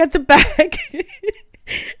soundtrack at the back.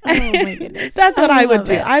 Oh my goodness. That's what I would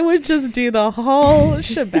do. It. I would just do the whole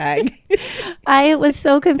shebang. I was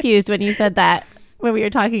so confused when you said that, when we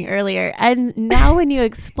were talking earlier. And now when you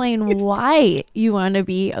explain why you want to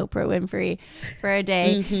be Oprah Winfrey for a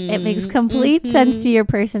day, it makes complete sense to your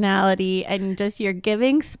personality and just your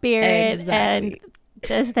giving spirit. Exactly. And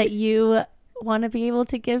just that you want to be able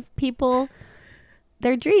to give people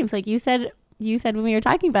their dreams. Like you said when we were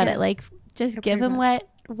talking about it, like just give them what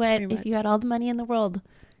if you had all the money in the world,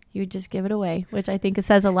 you would just give it away, which I think it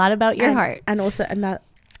says a lot about your heart. And also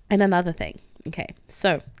another thing. Okay.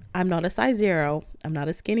 So I'm not a size 0. I'm not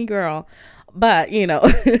a skinny girl, but you know,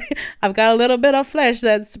 I've got a little bit of flesh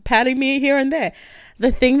that's patting me here and there.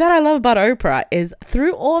 The thing that I love about Oprah is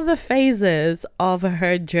through all the phases of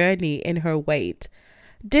her journey in her weight,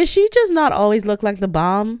 did she just not always look like the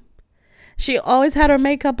bomb? She always had her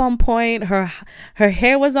makeup on point. Her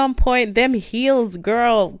hair was on point. Them heels,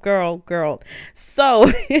 girl.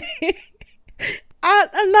 So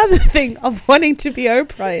another thing of wanting to be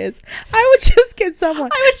Oprah is I would just get someone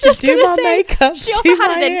to do my makeup. She also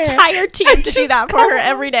had an entire team to do that for her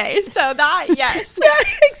every day. So that, yes.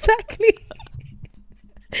 Yeah, exactly.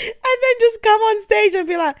 And then just come on stage and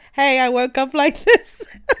be like, hey, I woke up like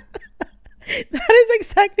this. That is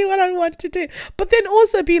exactly what I want to do. But then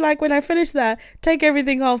also be like, when I finish that, take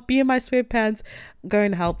everything off, be in my sweatpants, go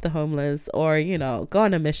and help the homeless, or, you know, go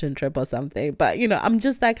on a mission trip or something. But, you know, I'm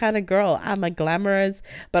just that kind of girl. I'm a glamorous,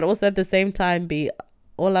 but also at the same time be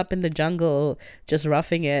all up in the jungle, just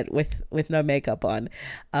roughing it with no makeup on.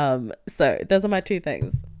 So those are my two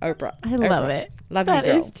things. Oprah. I love it. Love that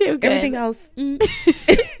you, girl. Is too good. Everything else.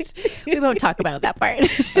 We won't talk about that part.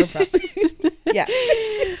 Oprah. Yeah.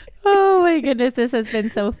 Oh my goodness, this has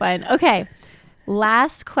been so fun. Okay,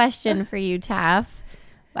 last question for you, Taff.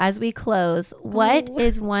 as we close, what Oh.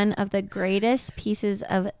 is one of the greatest pieces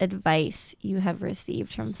of advice you have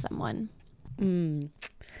received from someone?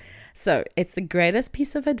 So it's the greatest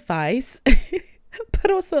piece of advice,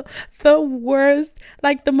 but also the worst,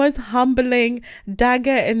 like the most humbling,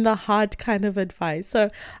 dagger in the heart kind of advice. So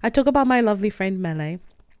I talk about my lovely friend Mele.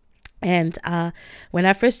 And when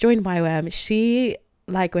I first joined YWAM, she,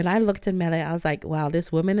 like, when I looked at Mele, I was like, wow,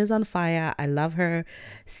 this woman is on fire. I love her.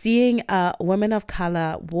 Seeing a woman of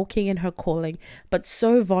color walking in her calling, but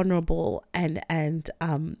so vulnerable and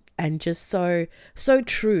just so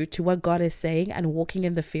true to what God is saying, and walking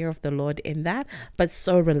in the fear of the Lord in that, but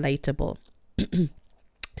so relatable.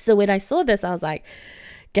 So when I saw this, I was like,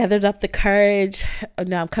 gathered up the courage.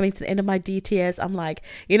 Now I'm coming to the end of my DTS. I'm like,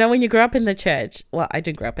 when you grow up in the church, well, I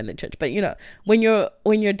didn't grow up in the church, but when you're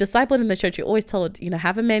discipled in the church, you're always told,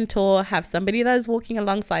 have a mentor, have somebody that is walking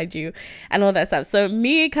alongside you and all that stuff. So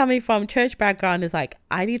me coming from church background is like,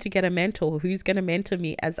 I need to get a mentor who's going to mentor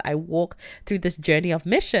me as I walk through this journey of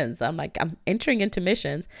missions. I'm entering into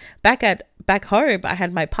missions. Back home, I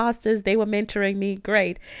had my pastors, they were mentoring me.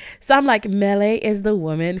 Great. So I'm like, Mele is the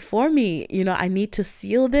woman for me. I need to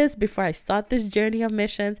seal this before I start this journey of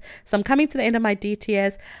missions. So I'm coming to the end of my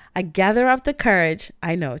DTS. I gather up the courage.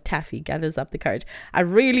 I know Taffie gathers up the courage. I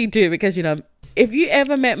really do, because if you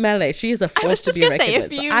ever met Mele, she is a force to be reckoned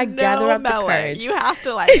with. So I gather up the courage. You have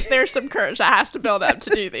to there's some courage that has to build up to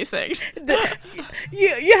do these things.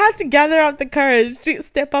 You have to gather up the courage to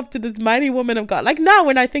step up to this mighty woman of God. Like now,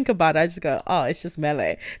 when I think about it, I just go, oh, it's just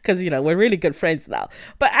Mele, because we're really good friends now.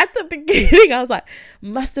 But at the beginning, I was like,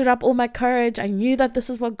 mustered up all my courage. I knew that this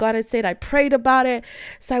is what God had said. I prayed about it.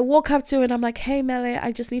 So I walk up to her and I'm like, hey Mele,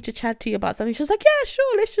 I just need to chat to you about something. She's like, yeah,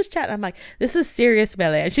 sure, let's just chat. I'm like, this is serious,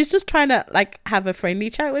 Mele, and she's just trying to have a friendly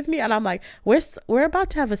chat with me, and I'm like, we're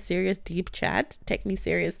about to have a serious deep chat, take me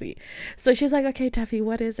seriously. So she's like, okay Taffie,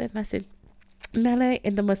 what is it? And I said, Mele,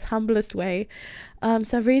 in the most humblest way,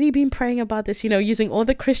 so I've really been praying about this, using all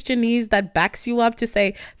the Christianese that backs you up to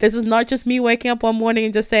say, this is not just me waking up one morning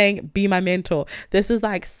and just saying, be my mentor. This is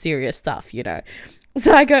serious stuff,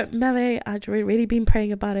 So I go, Mele, I've really been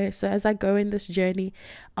praying about it. So as I go in this journey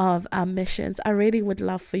of missions, I really would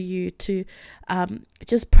love for you to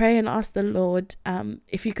just pray and ask the Lord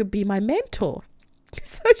if you could be my mentor.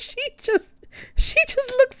 So she just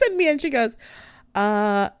looks at me and she goes,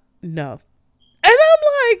 no. And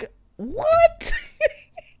I'm like, what?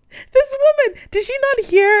 This woman, did she not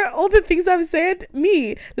hear all the things I've said?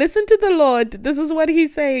 Me, listen to the Lord. This is what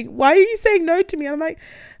he's saying. Why are you saying no to me? I'm like,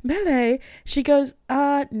 Mele. She goes,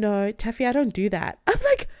 no, Taffie, I don't do that. I'm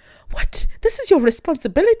like, what? This is your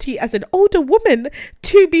responsibility as an older woman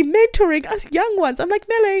to be mentoring us young ones. I'm like,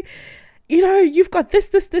 Mele, you've got this.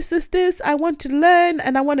 I want to learn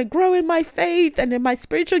and I want to grow in my faith and in my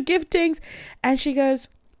spiritual giftings. And she goes,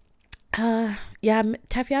 yeah,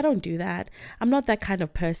 Taffie, I don't do that. I'm not that kind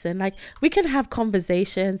of person. We can have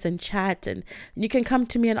conversations and chat and you can come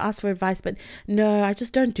to me and ask for advice, but no, I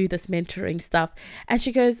just don't do this mentoring stuff. And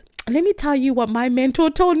she goes, let me tell you what my mentor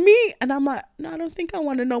told me. And I'm like, no, I don't think I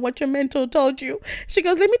want to know what your mentor told you. She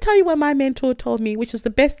goes, let me tell you what my mentor told me, which is the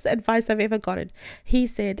best advice I've ever gotten. He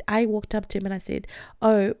said, I walked up to him and I said,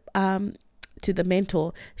 to the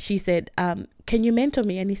mentor, she said, can you mentor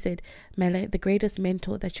me? And he said, Mele, the greatest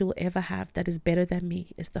mentor that you will ever have that is better than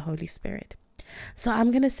me is the Holy Spirit. So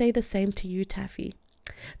I'm going to say the same to you, Taffie.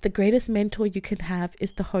 The greatest mentor you can have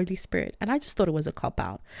is the Holy Spirit. And I just thought it was a cop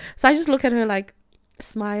out. So I just look at her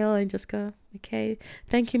smile and just go, okay,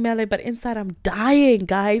 thank you, Mele. But inside I'm dying,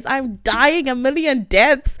 guys. I'm dying a million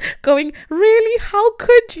deaths going, really? How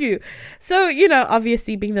could you? So,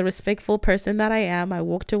 obviously being the respectful person that I am, I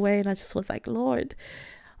walked away and I just was like, Lord,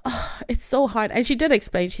 it's so hard. And she did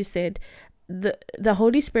explain, she said, the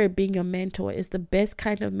Holy Spirit being your mentor is the best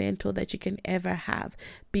kind of mentor that you can ever have,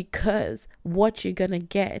 because what you're going to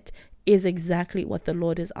get is exactly what the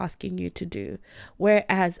Lord is asking you to do.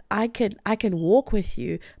 Whereas I can walk with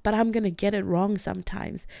you, but I'm going to get it wrong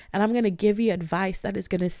sometimes. And I'm going to give you advice that is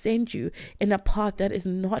going to send you in a path that is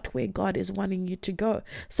not where God is wanting you to go.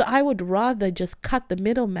 So I would rather just cut the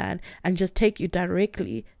middleman and just take you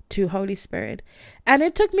directly to Holy Spirit. And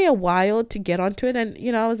it took me a while to get onto it. And,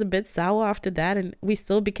 I was a bit sour after that, and we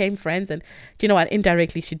still became friends. And you know what?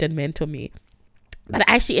 Indirectly, she did mentor me. But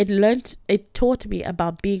actually it taught me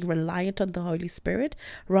about being reliant on the Holy Spirit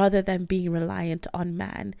rather than being reliant on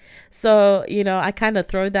man. So, I kind of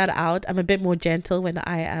throw that out. I'm a bit more gentle when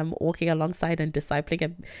I am walking alongside and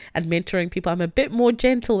discipling and mentoring people. I'm a bit more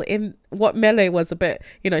gentle in what Mele was a bit,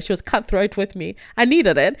 she was cutthroat with me. I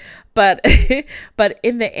needed it. But, but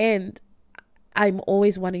in the end, I'm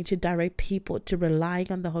always wanting to direct people to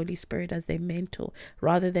relying on the Holy Spirit as their mentor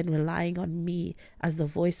rather than relying on me as the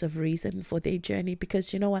voice of reason for their journey.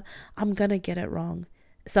 Because you know what? I'm going to get it wrong.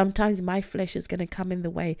 Sometimes my flesh is going to come in the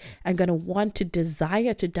way. I'm going to want to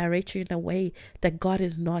desire to direct you in a way that God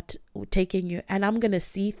is not taking you. And I'm going to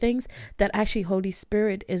see things that actually Holy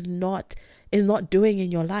Spirit is not doing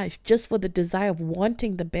in your life, just for the desire of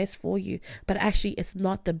wanting the best for you. But actually it's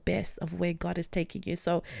not the best of where God is taking you.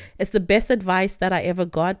 So it's the best advice that I ever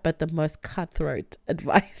got, but the most cutthroat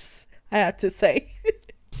advice, I have to say.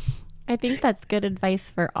 I think that's good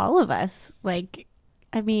advice for all of us. Like,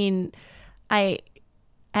 I mean,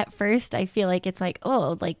 at first I feel like it's like,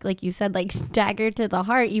 oh, like you said, like dagger to the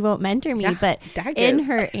heart, you won't mentor me. Yeah, but daggers. In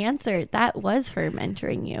her answer, that was her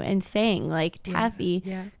mentoring you and saying like,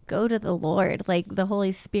 Taffie, go to the Lord. Like the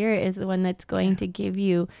Holy Spirit is the one that's going to give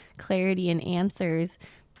you clarity and answers.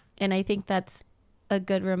 And I think that's a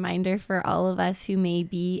good reminder for all of us who may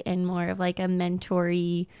be in more of like a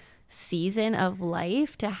mentory season of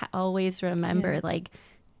life to always remember like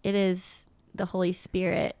it is the Holy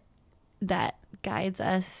Spirit that guides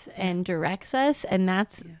us and directs us, and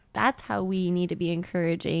that's how we need to be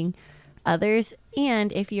encouraging others.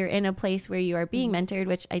 And if you're in a place where you are being mentored,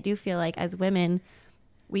 which I do feel like as women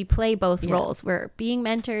we play both roles, we're being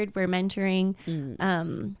mentored, we're mentoring,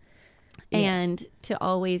 and to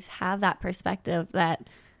always have that perspective that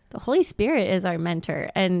the Holy Spirit is our mentor,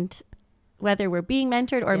 and whether we're being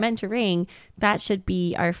mentored or mentoring, that should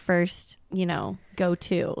be our first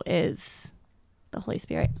go-to is the Holy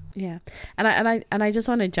Spirit. Yeah. And I just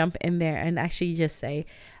want to jump in there and actually just say,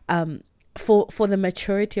 for the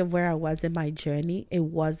maturity of where I was in my journey, it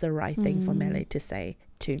was the right thing for Mele to say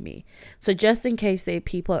to me. So just in case there are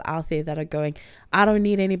people out there that are going, I don't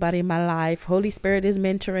need anybody in my life, Holy Spirit is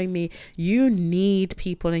mentoring me. You need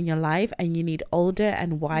people in your life, and you need older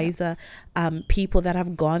and wiser people that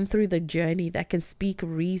have gone through the journey that can speak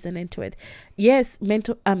reason into it. Yes,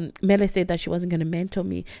 Mele said that she wasn't going to mentor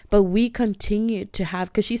me, but we continued to have,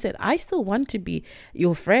 because she said, I still want to be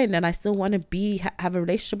your friend and I still want to have a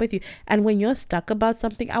relationship with you. And when you're stuck about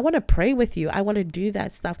something, I want to pray with you. I want to do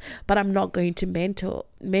that stuff, but I'm not going to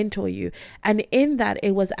mentor you. And in that,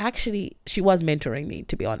 it was actually, she was mentoring me,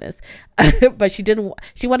 to be honest, but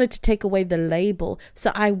she wanted to take away the label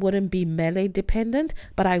so I wouldn't be Mele dependent,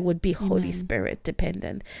 but I would be Holy Spirit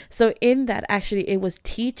dependent. So in that, actually, it was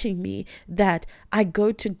teaching me that I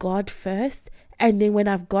go to God first, and then when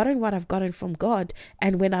I've gotten what I've gotten from God,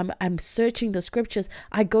 and when I'm searching the scriptures,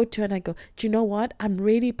 I go to and I go, do you know what? I'm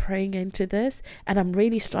really praying into this and I'm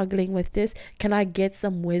really struggling with this. Can I get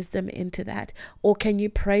some wisdom into that? Or can you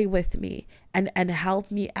pray with me and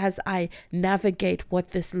help me as I navigate what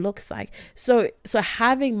this looks like? So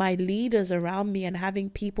having my leaders around me and having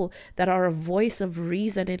people that are a voice of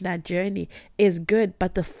reason in that journey is good.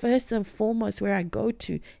 But the first and foremost where I go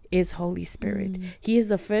to is Holy Spirit. He is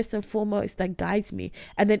the first and foremost that guides me.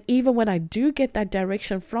 And then even when I do get that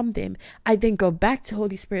direction from them, I then go back to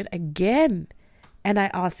Holy Spirit again and I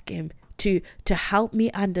ask him to help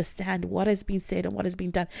me understand what has been said and what has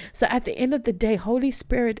been done. So at the end of the day, Holy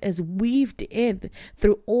Spirit is weaved in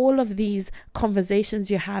through all of these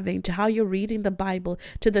conversations you're having, to how you're reading the Bible,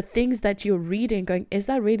 to the things that you're reading, going, is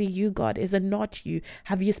that really you, God? Is it not you?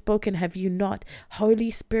 Have you spoken? Have you not?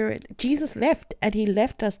 Holy Spirit. Jesus left, and he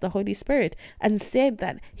left us the Holy Spirit and said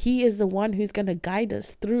that he is the one who's going to guide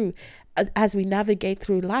us through as we navigate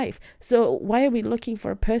through life. So why are we looking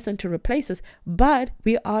for a person to replace us? But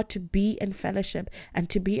we are to be in fellowship and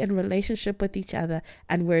to be in relationship with each other,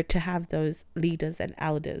 and we're to have those leaders and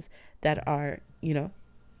elders that are,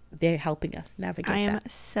 they're helping us navigate. I am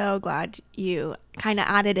so glad you kind of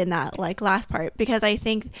added in that last part, because I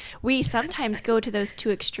think we sometimes go to those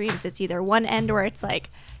two extremes. It's either one end where it's like,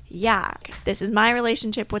 yeah, this is my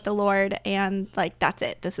relationship with the Lord, and that's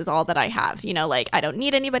it. This is all that I have. I don't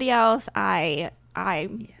need anybody else.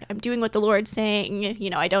 I'm doing what the Lord's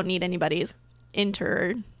saying. I don't need anybody's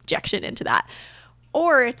interjection into that.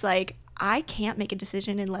 Or it's like, I can't make a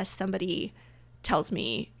decision unless somebody tells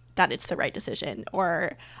me that it's the right decision,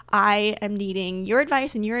 or I am needing your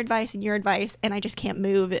advice and your advice and your advice, and I just can't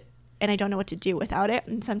move and I don't know what to do without it.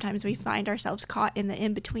 And sometimes we find ourselves caught in the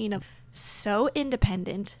in-between of so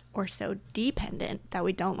independent or so dependent that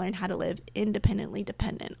we don't learn how to live independently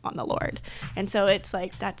dependent on the Lord. And so it's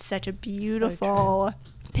that's such a beautiful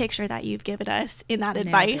picture that you've given us in that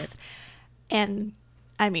advice. And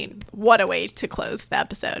I mean, what a way to close the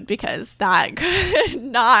episode, because that could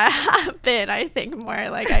not have been, I think, more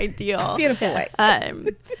ideal. Beautiful way.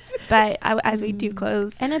 But as we do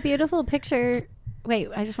close. And a beautiful picture wait,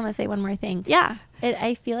 I just want to say one more thing. Yeah.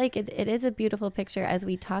 I feel like it is a beautiful picture as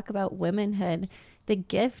we talk about womanhood. The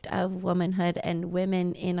gift of womanhood and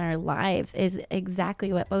women in our lives is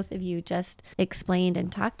exactly what both of you just explained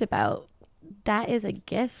and talked about. That is a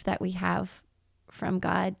gift that we have from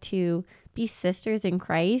God to be sisters in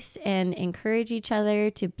Christ and encourage each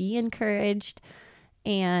other to be encouraged.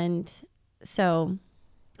 And so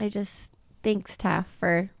I just thanks, Taff,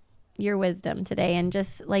 for your wisdom today. And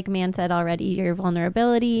just like Man said already, your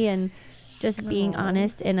vulnerability and just being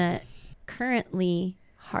honest in a currently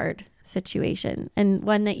hard situation and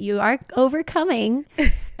one that you are overcoming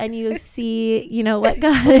and you see, you know, what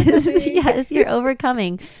God is. Yes, you're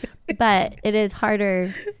overcoming, but it is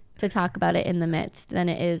harder to talk about it in the midst than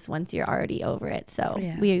it is once you're already over it. So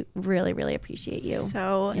we really, really appreciate you.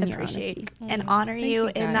 So appreciate and honor you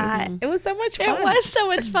in that. It was so much fun. It was so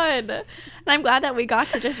much fun. And I'm glad that we got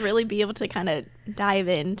to just really be able to kind of dive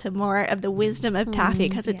into more of the wisdom of Taffie,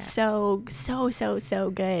 because it's so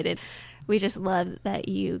good. And we just love that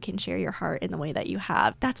you can share your heart in the way that you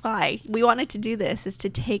have. That's why we wanted to do this, is to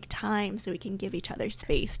take time so we can give each other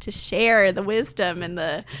space to share the wisdom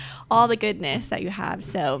and all the goodness that you have.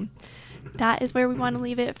 So that is where we want to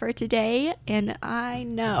leave it for today. And I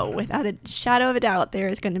know without a shadow of a doubt, there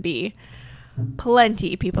is going to be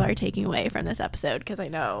plenty people are taking away from this episode, because I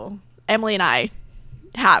know Emily and I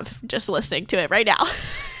have just listening to it right now.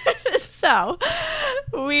 So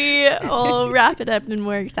we will wrap it up, and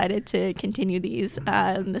we're excited to continue this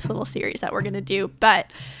little series that we're going to do.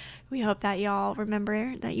 But we hope that y'all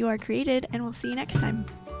remember that you are created, and we'll see you next time.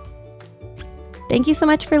 Thank you so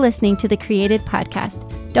much for listening to the Created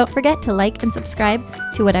Podcast. Don't forget to like and subscribe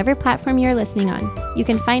to whatever platform you're listening on. You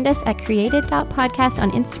can find us at created.podcast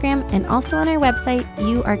on Instagram and also on our website,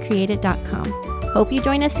 youarecreated.com. Hope you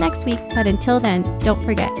join us next week, but until then, don't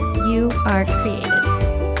forget, you are created.